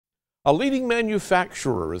A leading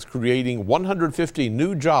manufacturer is creating 150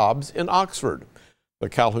 new jobs in Oxford. The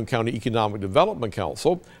Calhoun County Economic Development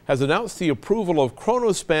Council has announced the approval of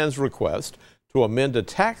Kronospan's request to amend a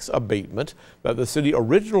tax abatement that the city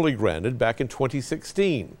originally granted back in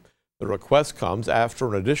 2016. The request comes after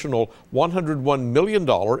an additional $101 million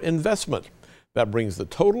investment. That brings the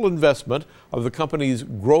total investment of the company's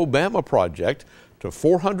Growbama project to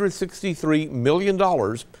 $463 million,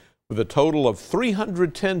 with a total of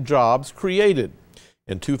 310 jobs created.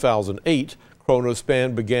 In 2008,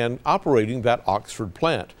 Kronospan began operating that Oxford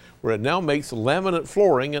plant, where it now makes laminate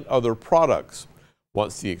flooring and other products.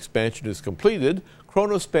 Once the expansion is completed,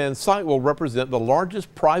 Kronospan's site will represent the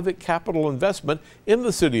largest private capital investment in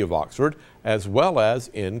the city of Oxford, as well as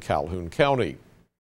in Calhoun County.